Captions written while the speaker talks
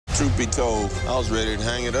Truth be told, I was ready to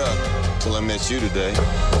hang it up till I met you today.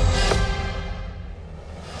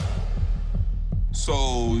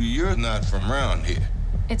 So you're not from around here?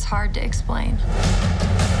 It's hard to explain.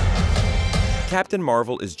 Captain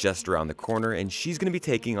Marvel is just around the corner, and she's going to be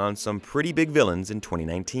taking on some pretty big villains in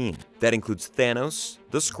 2019. That includes Thanos,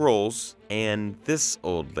 the Skrulls, and this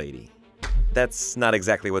old lady. That's not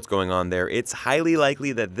exactly what's going on there. It's highly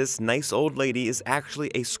likely that this nice old lady is actually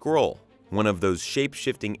a Skrull, one of those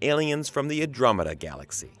shape-shifting aliens from the Andromeda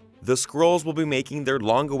Galaxy. The Skrulls will be making their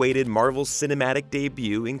long-awaited Marvel cinematic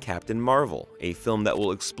debut in Captain Marvel, a film that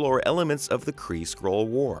will explore elements of the Kree-Skrull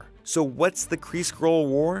War. So what's the Kree-Skrull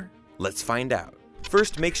War? Let's find out.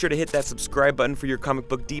 First, make sure to hit that subscribe button for your comic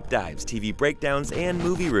book deep dives, TV breakdowns, and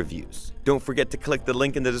movie reviews. Don't forget to click the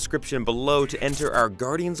link in the description below to enter our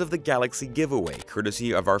Guardians of the Galaxy giveaway,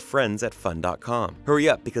 courtesy of our friends at fun.com. Hurry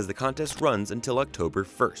up because the contest runs until October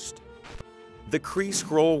 1st. The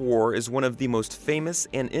Kree-Skrull War is one of the most famous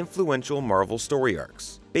and influential Marvel story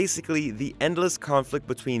arcs. Basically, the endless conflict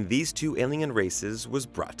between these two alien races was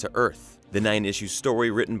brought to Earth. The 9-issue story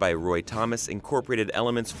written by Roy Thomas incorporated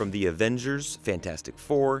elements from the Avengers, Fantastic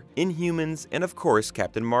Four, Inhumans, and of course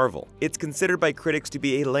Captain Marvel. It's considered by critics to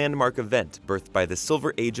be a landmark event birthed by the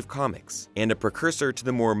Silver Age of comics, and a precursor to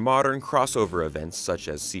the more modern crossover events such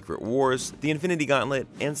as Secret Wars, the Infinity Gauntlet,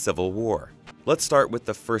 and Civil War. Let's start with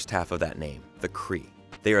the first half of that name, the Kree.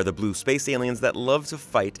 They are the blue space aliens that love to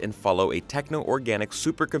fight and follow a techno-organic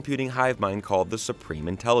supercomputing hive mind called the Supreme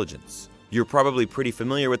Intelligence. You're probably pretty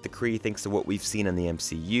familiar with the Kree thanks to what we've seen in the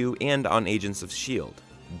MCU and on Agents of S.H.I.E.L.D.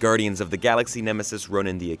 Guardians of the Galaxy nemesis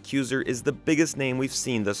Ronan the Accuser is the biggest name we've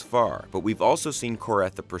seen thus far, but we've also seen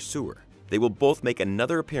Korath the Pursuer. They will both make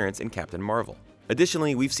another appearance in Captain Marvel.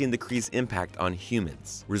 Additionally, we've seen the Kree's impact on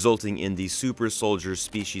humans, resulting in the super soldier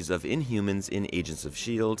species of Inhumans in Agents of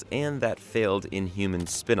S.H.I.E.L.D. and that failed Inhumans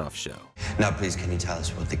spin-off show. Now please, can you tell us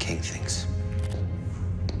what the king thinks?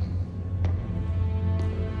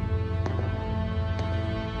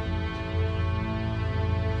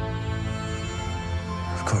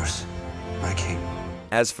 Of course, my king.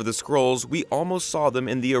 As for the Skrulls, we almost saw them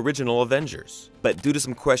in the original Avengers. But due to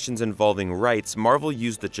some questions involving rights, Marvel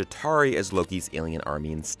used the Chitauri as Loki's alien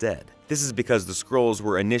army instead. This is because the Skrulls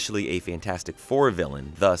were initially a Fantastic Four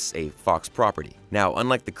villain, thus a Fox property. Now,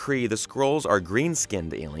 unlike the Kree, the Skrulls are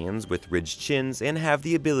green-skinned aliens with ridged chins and have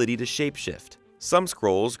the ability to shapeshift. Some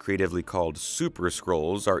Skrulls, creatively called Super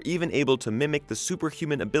Skrulls, are even able to mimic the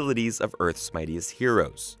superhuman abilities of Earth's mightiest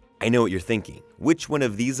heroes. I know what you're thinking. Which one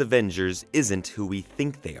of these Avengers isn't who we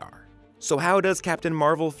think they are? So how does Captain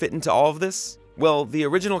Marvel fit into all of this? Well, the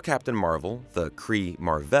original Captain Marvel, the Kree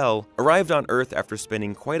mar-vell, arrived on Earth after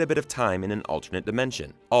spending quite a bit of time in an alternate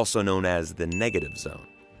dimension, also known as the Negative Zone.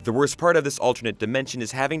 The worst part of this alternate dimension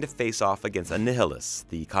is having to face off against Annihilus,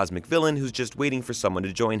 the cosmic villain who's just waiting for someone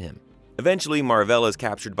to join him. Eventually, Mar-Vell is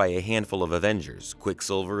captured by a handful of Avengers,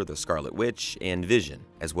 Quicksilver, the Scarlet Witch, and Vision,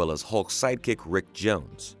 as well as Hulk's sidekick Rick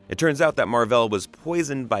Jones. It turns out that Mar-Vell was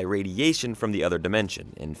poisoned by radiation from the other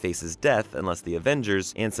dimension and faces death unless the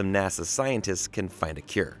Avengers and some NASA scientists can find a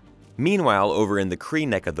cure. Meanwhile, over in the Kree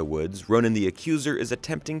neck of the woods, Ronan the Accuser is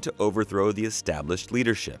attempting to overthrow the established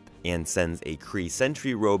leadership and sends a Kree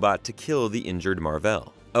sentry robot to kill the injured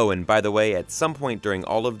Mar-Vell. Oh, and by the way, at some point during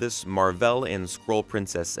all of this, Mar-Vell and Skrull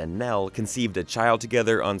Princess and Nell conceived a child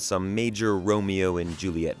together on some major Romeo and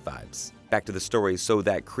Juliet vibes. Back to the story, so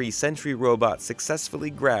that Kree sentry robot successfully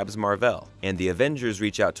grabs Mar-Vell, and the Avengers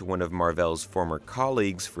reach out to one of Mar-Vell's former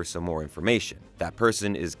colleagues for some more information. That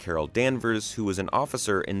person is Carol Danvers, who was an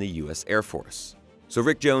officer in the US Air Force. So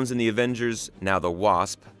Rick Jones and the Avengers, now the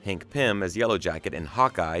Wasp, Hank Pym as Yellow Jacket, and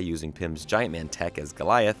Hawkeye, using Pym's Giant Man tech as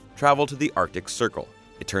Goliath, travel to the Arctic Circle.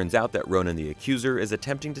 It turns out that Ronan the Accuser is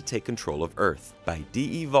attempting to take control of Earth by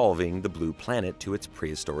de-evolving the blue planet to its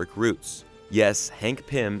prehistoric roots. Yes, Hank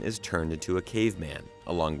Pym is turned into a caveman,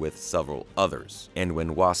 along with several others. And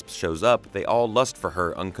when Wasp shows up, they all lust for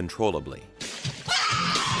her uncontrollably.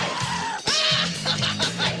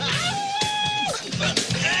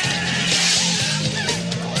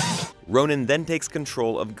 Ronan then takes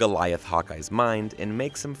control of Goliath Hawkeye's mind and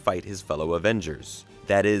makes him fight his fellow Avengers.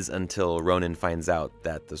 That is until Ronan finds out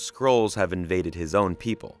that the Skrulls have invaded his own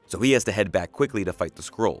people, so he has to head back quickly to fight the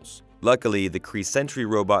Skrulls. Luckily, the Kree sentry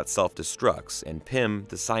robot self-destructs, and Pym,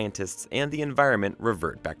 the scientists, and the environment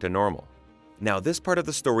revert back to normal. Now, this part of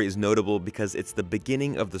the story is notable because it's the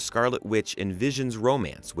beginning of the Scarlet Witch and Vision's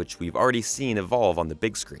romance, which we've already seen evolve on the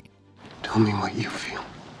big screen. Tell me what you feel.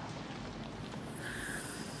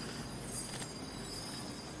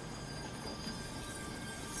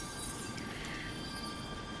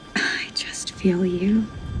 I just feel you.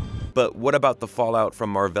 But what about the fallout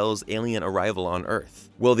from Mar-vell's alien arrival on Earth?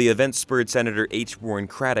 Well, the event spurred Senator H. Warren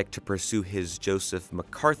Craddock to pursue his Joseph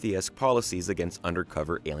McCarthy-esque policies against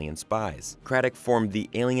undercover alien spies. Craddock formed the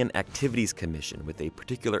Alien Activities Commission with a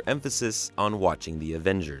particular emphasis on watching the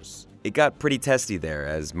Avengers. It got pretty testy there,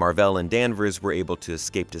 as Mar-vell and Danvers were able to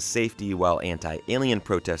escape to safety while anti-alien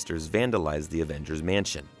protesters vandalized the Avengers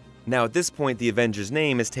mansion. Now at this point, the Avengers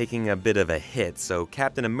name is taking a bit of a hit, so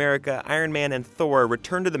Captain America, Iron Man, and Thor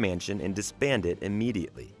return to the mansion and disband it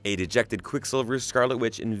immediately. A dejected Quicksilver, Scarlet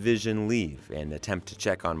Witch, and Vision leave and attempt to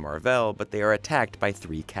check on Mar-vell, but they are attacked by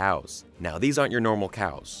 3 cows. Now these aren't your normal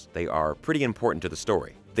cows. They are pretty important to the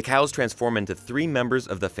story. The cows transform into 3 members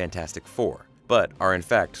of the Fantastic Four, but are in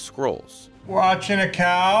fact Skrulls. Watching a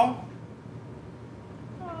cow?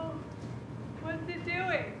 Oh, what's it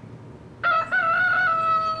doing?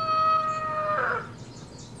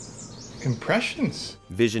 Impressions.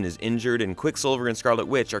 Vision is injured and Quicksilver and Scarlet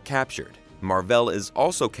Witch are captured. Mar-vell is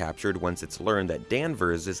also captured once it's learned that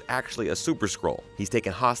Danvers is actually a Super Skrull. He's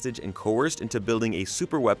taken hostage and coerced into building a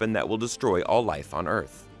super weapon that will destroy all life on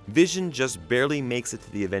Earth. Vision just barely makes it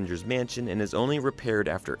to the Avengers mansion and is only repaired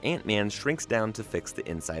after Ant-Man shrinks down to fix the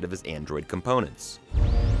inside of his android components.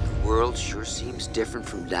 The world sure seems different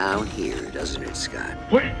from down here, doesn't it, Scott?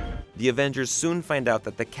 What? The Avengers soon find out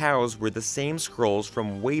that the cows were the same Skrulls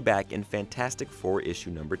from way back in Fantastic Four issue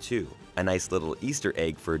number 2, a nice little Easter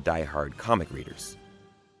egg for die-hard comic readers.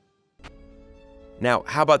 Now,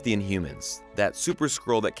 how about the Inhumans? That Super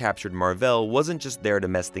Skrull that captured Mar-vell wasn't just there to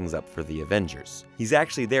mess things up for the Avengers. He's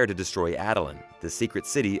actually there to destroy Attilan, the secret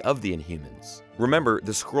city of the Inhumans. Remember,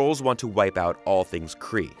 the Skrulls want to wipe out all things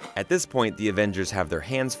Kree. At this point, the Avengers have their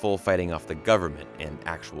hands full fighting off the government and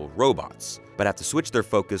actual robots, but have to switch their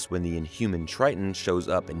focus when the Inhuman Triton shows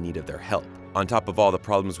up in need of their help. On top of all the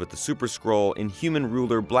problems with the Super Skrull, Inhuman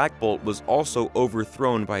ruler Black Bolt was also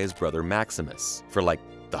overthrown by his brother Maximus, for like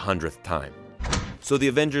the 100th time. So the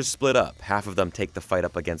Avengers split up. Half of them take the fight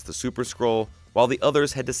up against the Super Skrull, while the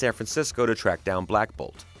others head to San Francisco to track down Black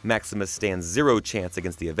Bolt. Maximus stands 0 chance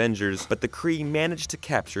against the Avengers, but the Kree manage to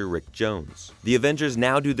capture Rick Jones. The Avengers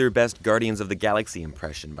now do their best Guardians of the Galaxy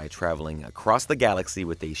impression by traveling across the galaxy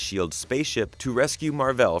with a S.H.I.E.L.D. spaceship to rescue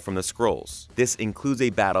Mar-vell from the Skrulls. This includes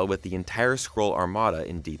a battle with the entire Skrull armada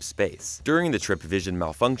in deep space. During the trip, Vision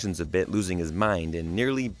malfunctions a bit, losing his mind, and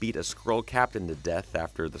nearly beat a Skrull captain to death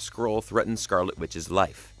after the Skrull threatened Scarlet Witch's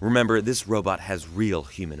life. Remember, this robot has real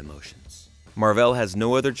human emotions. Mar-vell has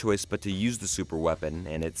no other choice but to use the super weapon,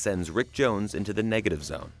 and it sends Rick Jones into the negative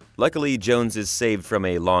zone. Luckily, Jones is saved from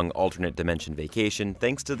a long alternate dimension vacation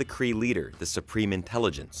thanks to the Kree leader, the Supreme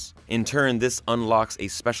Intelligence. In turn, this unlocks a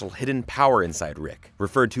special hidden power inside Rick,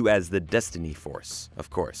 referred to as the Destiny Force, of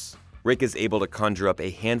course. Rick is able to conjure up a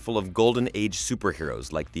handful of Golden Age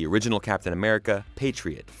superheroes like the original Captain America,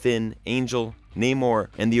 Patriot, Finn, Angel, Namor,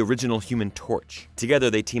 and the original Human Torch. Together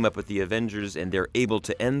they team up with the Avengers and they're able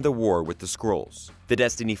to end the war with the Skrulls. The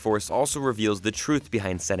Destiny Force also reveals the truth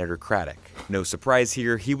behind Senator Craddock. No surprise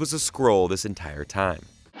here, he was a Skrull this entire time.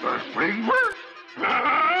 First thing first.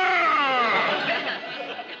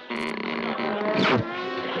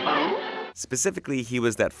 Specifically, he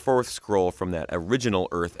was that 4th Skrull from that original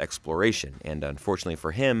Earth exploration, and unfortunately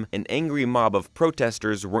for him, an angry mob of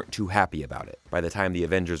protesters weren't too happy about it. By the time the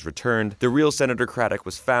Avengers returned, the real Senator Craddock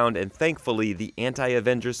was found, and thankfully, the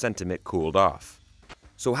anti-Avengers sentiment cooled off.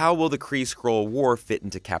 So how will the Kree-Skrull War fit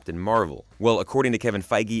into Captain Marvel? Well, according to Kevin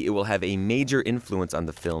Feige, it will have a major influence on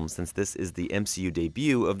the film since this is the MCU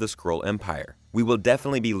debut of the Skrull Empire. We will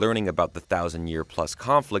definitely be learning about the 1,000-year-plus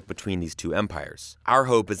conflict between these two empires. Our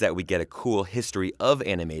hope is that we get a cool history of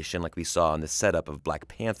animation like we saw in the setup of Black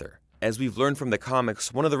Panther. As we've learned from the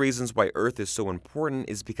comics, one of the reasons why Earth is so important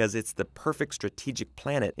is because it's the perfect strategic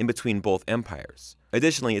planet in between both empires.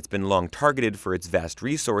 Additionally, it's been long targeted for its vast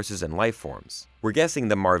resources and life forms. We're guessing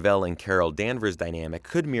the Mar-vell and Carol Danvers dynamic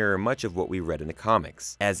could mirror much of what we read in the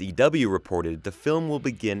comics. As EW reported, the film will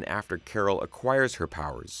begin after Carol acquires her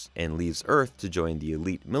powers and leaves Earth to join the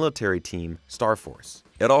elite military team, Star Force.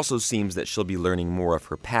 It also seems that she'll be learning more of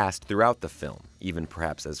her past throughout the film, even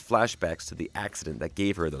perhaps as flashbacks to the accident that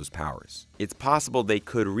gave her those powers. It's possible they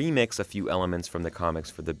could remix a few elements from the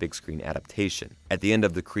comics for the big screen adaptation. At the end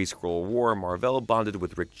of the Kree-Skrull War, Mar-vell bonded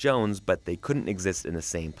with Rick Jones, but they couldn't exist in the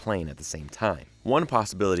same plane at the same time. One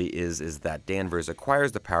possibility is that Danvers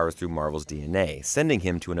acquires the powers through Marvel's DNA, sending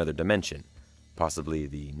him to another dimension, possibly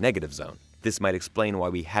the negative zone. This might explain why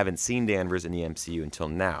we haven't seen Danvers in the MCU until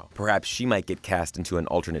now. Perhaps she might get cast into an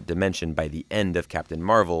alternate dimension by the end of Captain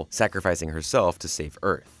Marvel, sacrificing herself to save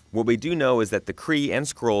Earth. What we do know is that the Kree and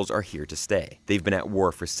Skrulls are here to stay. They've been at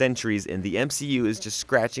war for centuries, and the MCU is just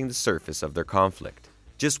scratching the surface of their conflict.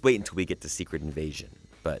 Just wait until we get to Secret Invasion,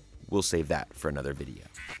 but we'll save that for another video.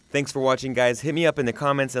 Thanks for watching, guys. Hit me up in the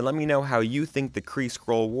comments and let me know how you think the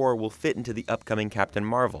Kree-Skrull War will fit into the upcoming Captain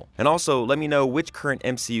Marvel. And also, let me know which current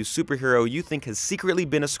MCU superhero you think has secretly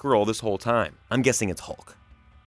been a Skrull this whole time. I'm guessing it's Hulk.